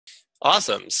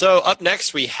Awesome. So up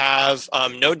next we have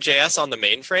Node.js on the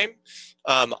mainframe.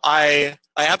 I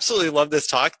absolutely love this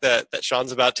talk that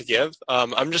Sean's about to give.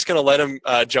 I'm just going to let him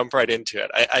jump right into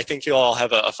it. I think you'll all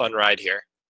have a fun ride here.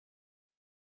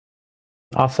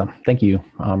 Awesome. Thank you,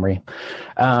 Omri.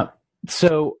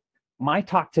 So my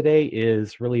talk today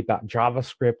is really about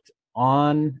JavaScript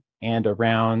on and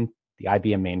around the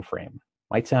IBM mainframe.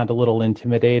 Might sound a little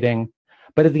intimidating,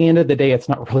 but at the end of the day, it's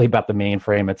not really about the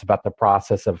mainframe. It's about the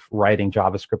process of writing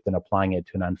JavaScript and applying it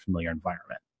to an unfamiliar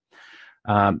environment.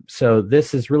 So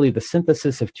this is really the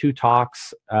synthesis of two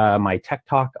talks, my tech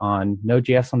talk on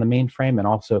Node.js on the mainframe, and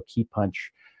also Key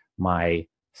Punch, my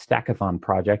Stackathon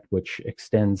project, which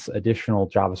extends additional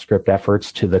JavaScript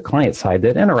efforts to the client side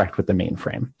that interact with the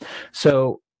mainframe.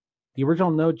 So the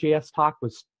original Node.js talk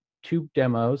was 2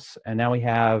 demos, and now we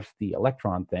have the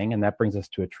Electron thing, and that brings us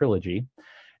to a trilogy.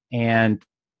 And,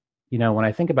 you know, when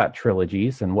I think about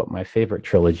trilogies and what my favorite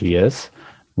trilogy is,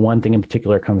 one thing in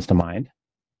particular comes to mind,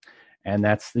 and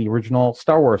that's the original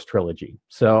Star Wars trilogy.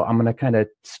 So I'm going to kind of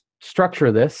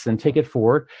structure this and take it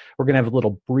forward. We're going to have a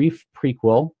little brief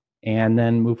prequel and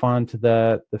then move on to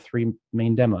the 3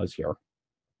 main demos here.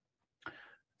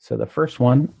 So the first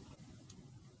one,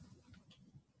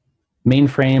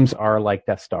 mainframes are like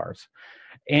Death Stars.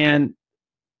 And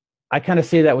I kind of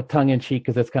say that with tongue in cheek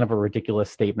because it's kind of a ridiculous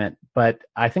statement, but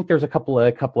I think there's a couple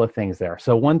of things there.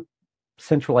 So one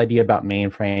central idea about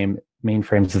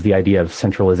mainframes is the idea of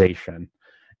centralization.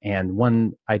 And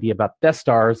one idea about Death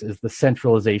Stars is the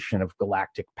centralization of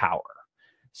galactic power.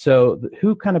 So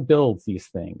who kind of builds these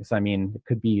things? I mean, it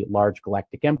could be large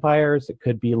galactic empires. It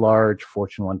could be large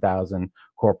Fortune 1000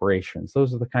 corporations.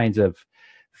 Those are the kinds of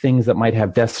things that might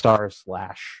have Death Stars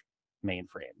 /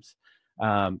 mainframes.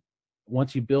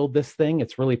 Once you build this thing,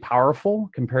 it's really powerful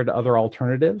compared to other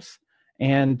alternatives.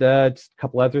 And just a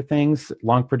couple other things,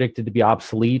 long predicted to be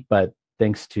obsolete, but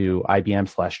thanks to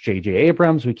IBM / J.J.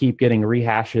 Abrams, we keep getting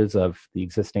rehashes of the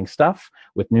existing stuff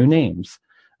with new names,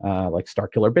 like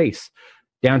Starkiller Base.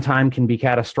 Downtime can be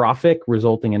catastrophic,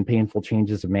 resulting in painful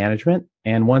changes of management.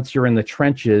 And once you're in the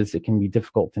trenches, it can be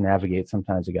difficult to navigate.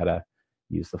 Sometimes you got to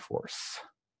use the force.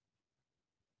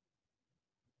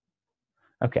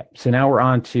 Okay, so now we're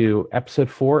on to episode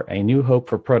 4, A New Hope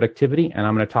for Productivity. And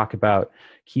I'm going to talk about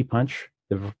Key Punch,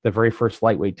 the very first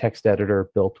lightweight text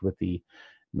editor built with the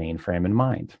mainframe in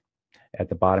mind. At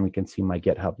the bottom, you can see my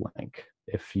GitHub link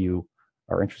if you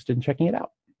are interested in checking it out.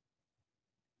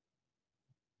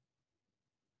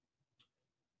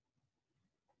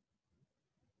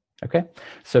 Okay,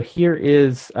 so here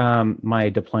is my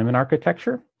deployment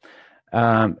architecture.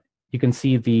 You can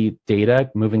see the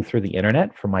data moving through the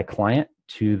internet from my client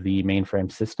to the mainframe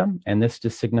system, and this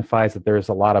just signifies that there's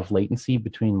a lot of latency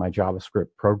between my JavaScript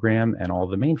program and all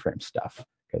the mainframe stuff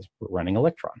because we're running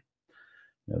Electron.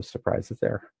 No surprises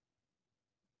there.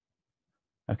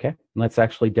 Okay, let's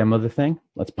actually demo the thing.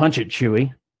 Let's punch it,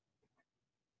 Chewy.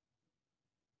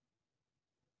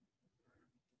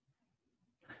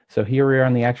 So here we are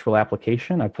on the actual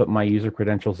application. I put my user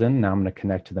credentials in. Now I'm going to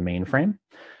connect to the mainframe.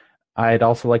 I'd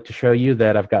also like to show you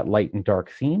that I've got light and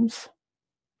dark themes.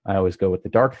 I always go with the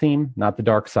dark theme, not the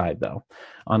dark side though.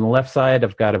 On the left side,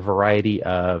 I've got a variety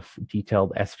of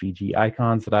detailed SVG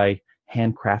icons that I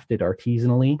handcrafted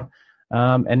artisanally.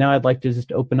 And now I'd like to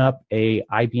just open up a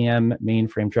IBM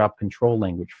mainframe job control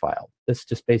language file. This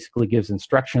just basically gives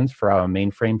instructions for how a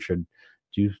mainframe should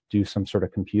do some sort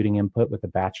of computing input with a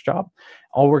batch job.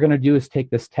 All we're going to do is take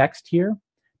this text here,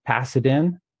 pass it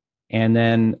in, and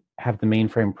then have the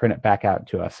mainframe print it back out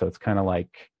to us. So it's kind of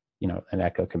like, you know, an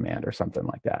echo command or something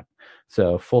like that.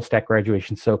 So Fullstack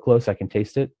graduation so close I can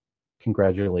taste it.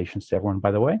 Congratulations to everyone,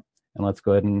 by the way. And let's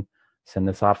go ahead and send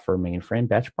this off for mainframe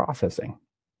batch processing.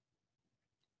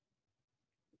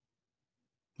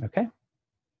 Okay,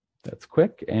 that's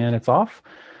quick and it's off.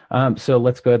 So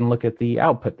let's go ahead and look at the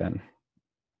output then.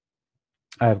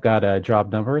 I've got a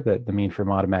job number that the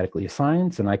mainframe automatically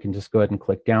assigns, and I can just go ahead and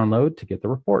click download to get the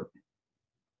report.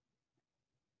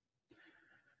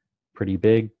 Pretty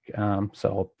big, so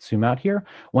I'll zoom out here.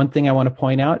 One thing I want to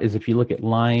point out is if you look at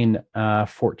line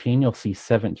 14, you'll see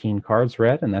 17 cards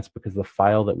red, and that's because the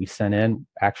file that we sent in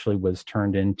actually was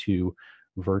turned into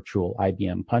virtual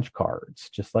IBM punch cards,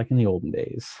 just like in the olden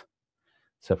days.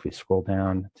 So if we scroll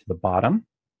down to the bottom,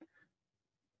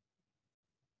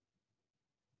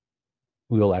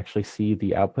 we will actually see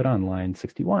the output on line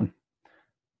 61.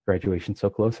 Graduation so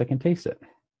close I can taste it.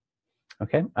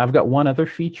 Okay, I've got one other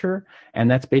feature, and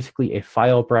that's basically a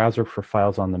file browser for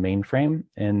files on the mainframe.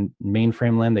 In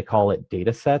mainframe land, they call it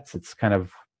data sets. It's kind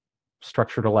of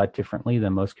structured a lot differently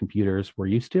than most computers we're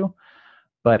used to.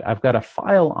 but I've got a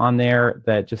file on there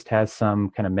that just has some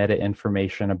kind of meta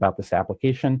information about this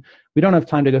application. We don't have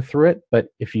time to go through it, but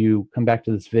if you come back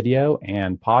to this video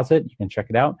and pause it, you can check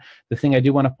it out. The thing I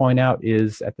do want to point out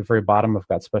is at the very bottom, I've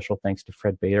got special thanks to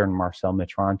Fred Bader and Marcel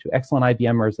Mitron, two excellent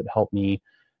IBMers that helped me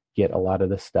get a lot of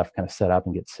this stuff kind of set up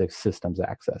and get systems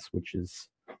access, which is,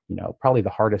 you know, probably the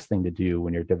hardest thing to do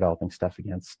when you're developing stuff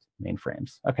against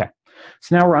mainframes. Okay,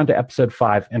 so now we're on to episode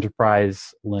 5,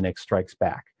 Enterprise Linux Strikes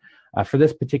Back. For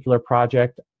this particular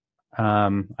project,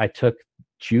 I took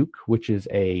Juke, which is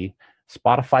a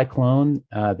Spotify clone.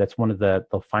 That's one of the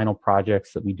final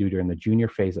projects that we do during the junior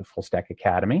phase at Fullstack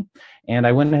Academy. And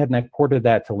I went ahead and I ported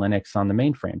that to Linux on the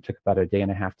mainframe. It took about a day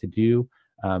and a half to do,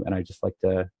 and I just like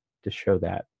to show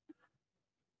that.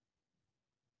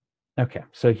 Okay,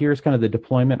 so here's kind of the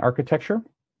deployment architecture.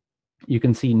 You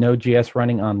can see Node.js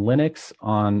running on Linux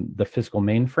on the physical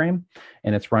mainframe,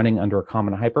 and it's running under a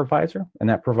common hypervisor, and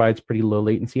that provides pretty low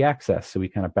latency access. So we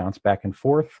kind of bounce back and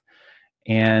forth,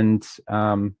 and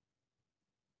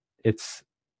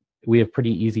we have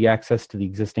pretty easy access to the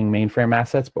existing mainframe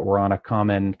assets, but we're on a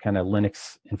common kind of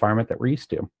Linux environment that we're used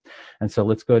to. And so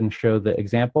let's go ahead and show the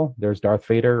example. There's Darth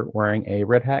Vader wearing a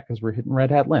red hat because we're hitting Red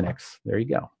Hat Linux. There you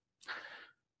go.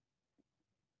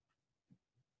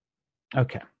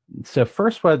 Okay, so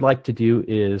first what I'd like to do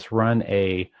is run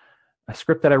a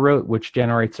script that I wrote which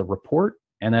generates a report,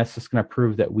 and that's just going to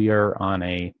prove that we are on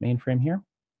a mainframe here.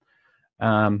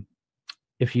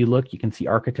 If you look, you can see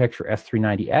architecture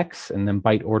S390X and then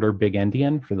byte order big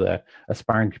endian. For the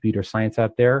aspiring computer science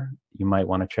out there, you might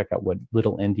want to check out what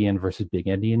little endian versus big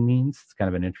endian means. It's kind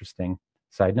of an interesting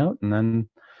side note, and then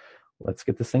let's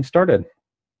get this thing started.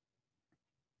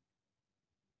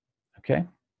 Okay.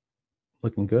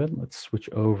 Looking good. Let's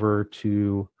switch over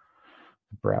to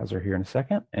the browser here in a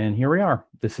second. And here we are.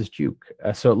 This is Juke.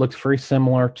 So it looks very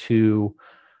similar to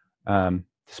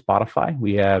Spotify.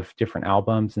 We have different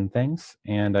albums and things.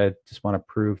 And I just want to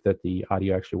prove that the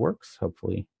audio actually works.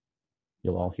 Hopefully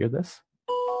you'll all hear this.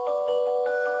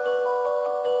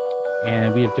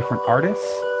 And we have different artists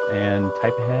and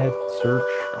type ahead, search,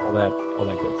 all that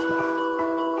good stuff.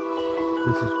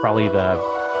 This is probably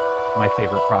my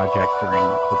favorite project during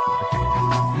the course.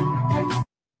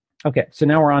 Okay, so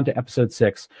now we're on to episode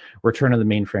 6, Return of the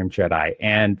Mainframe Jedi.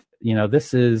 And, you know,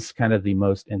 this is kind of the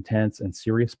most intense and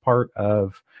serious part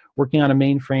of working on a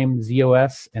mainframe,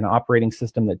 ZOS, an operating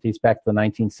system that dates back to the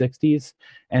 1960s.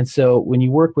 And so when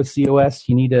you work with ZOS,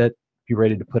 you need to be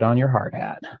ready to put on your hard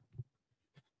hat.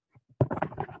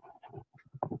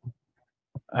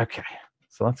 Okay,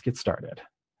 so let's get started.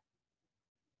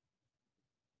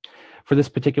 For this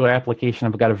particular application,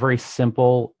 I've got a very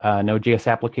simple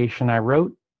Node.js application I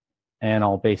wrote, and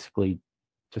I'll basically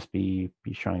just be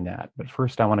showing that. But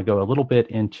first, I want to go a little bit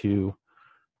into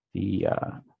the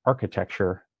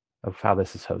architecture of how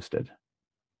this is hosted.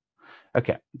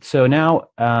 Okay, so now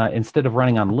instead of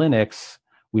running on Linux,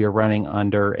 we are running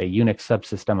under a Unix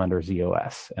subsystem under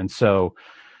ZOS. And so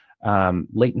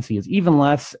latency is even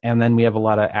less, and then we have a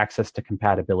lot of access to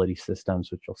compatibility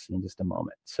systems, which you'll see in just a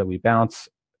moment. So we bounce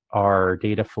our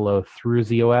data flow through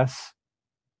ZOS,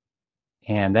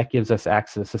 and that gives us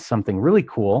access to something really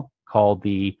cool called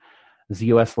the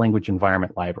ZOS Language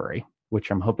Environment Library,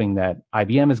 which I'm hoping that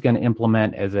IBM is going to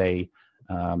implement as a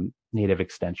native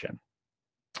extension.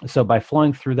 So by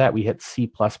flowing through that, we hit C++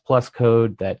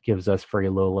 code that gives us very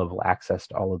low-level access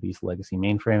to all of these legacy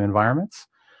mainframe environments,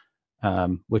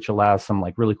 which allows some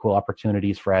like really cool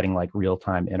opportunities for adding like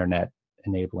real-time internet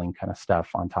enabling kind of stuff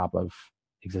on top of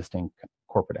existing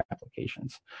corporate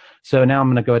applications. So now I'm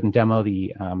going to go ahead and demo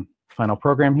the final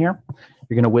program here.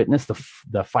 You're going to witness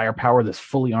the firepower of this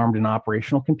fully armed and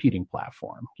operational computing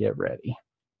platform. Get ready.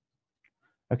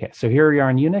 Okay, so here we are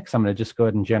in Unix. I'm going to just go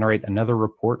ahead and generate another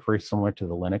report very similar to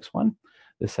the Linux one.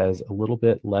 This has a little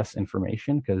bit less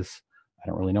information because I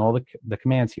don't really know all the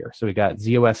commands here. So we got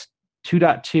ZOS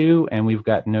 2.2 and we've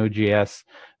got Node.js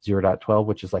 0.12,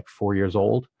 which is like 4 years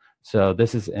old. So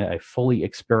this is a fully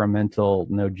experimental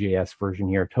Node.js version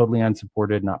here, totally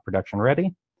unsupported, not production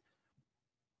ready.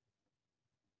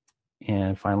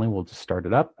 And finally, we'll just start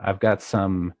it up. I've got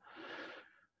some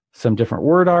different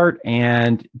word art,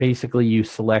 and basically you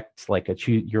select like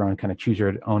your own kind of choose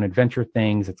your own adventure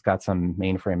things. It's got some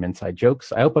mainframe inside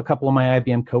jokes. I hope a couple of my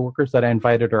IBM coworkers that I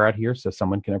invited are out here so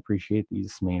someone can appreciate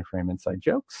these mainframe inside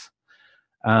jokes.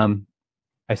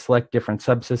 I select different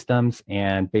subsystems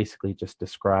and basically just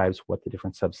describes what the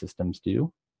different subsystems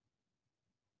do.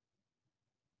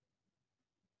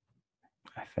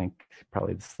 I think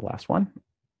probably this is the last one.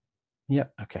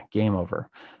 Yep, okay, game over.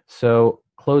 So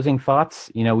closing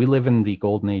thoughts, you know, we live in the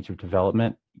golden age of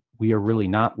development. We are really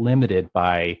not limited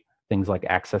by things like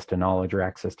access to knowledge or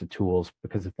access to tools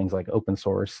because of things like open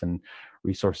source and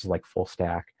resources like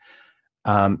Fullstack.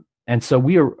 And so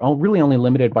we are really only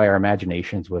limited by our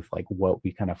imaginations with like what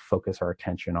we kind of focus our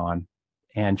attention on.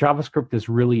 And JavaScript is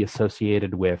really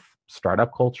associated with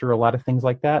startup culture, a lot of things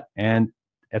like that. And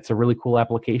it's a really cool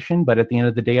application. But at the end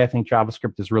of the day, I think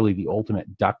JavaScript is really the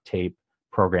ultimate duct tape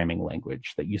programming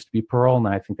language. That used to be Perl, and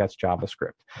I think that's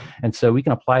JavaScript. And so we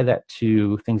can apply that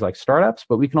to things like startups,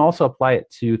 but we can also apply it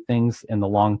to things in the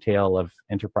long tail of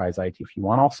enterprise IT if you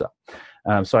want also.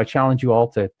 So I challenge you all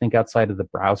to think outside of the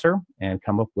browser and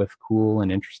come up with cool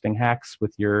and interesting hacks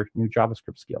with your new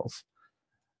JavaScript skills.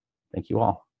 Thank you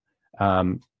all.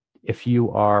 If you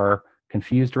are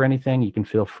confused or anything, you can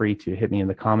feel free to hit me in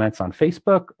the comments on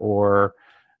Facebook or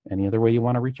any other way you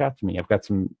want to reach out to me. I've got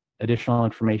some additional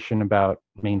information about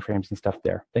mainframes and stuff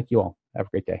there. Thank you all. Have a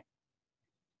great day.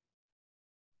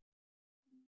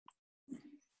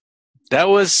 That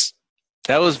was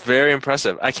very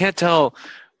impressive. I can't tell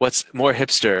what's more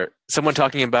hipster, someone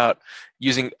talking about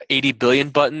using 80 billion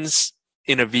buttons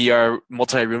in a VR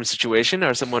multi-room situation,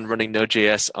 or someone running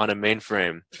Node.js on a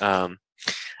mainframe.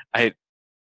 I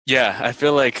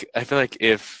feel like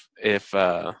if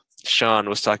Sean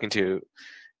was talking to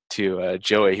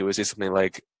Joey, he would say something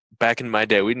like, back in my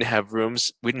day, we didn't have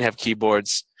rooms, we didn't have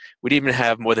keyboards, we didn't even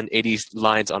have more than 80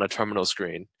 lines on a terminal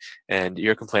screen, and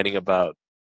you're complaining about,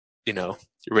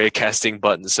 raycasting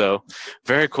buttons. So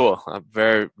very cool. I'm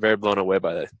very, very blown away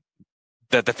by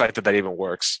that. The fact that even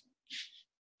works.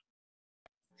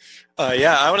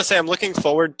 I want to say I'm looking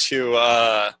forward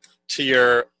to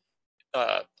your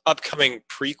upcoming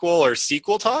prequel or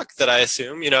sequel talk that I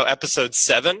assume, episode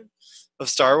 7 of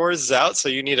Star Wars is out. So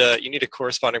you need a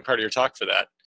corresponding part of your talk for that.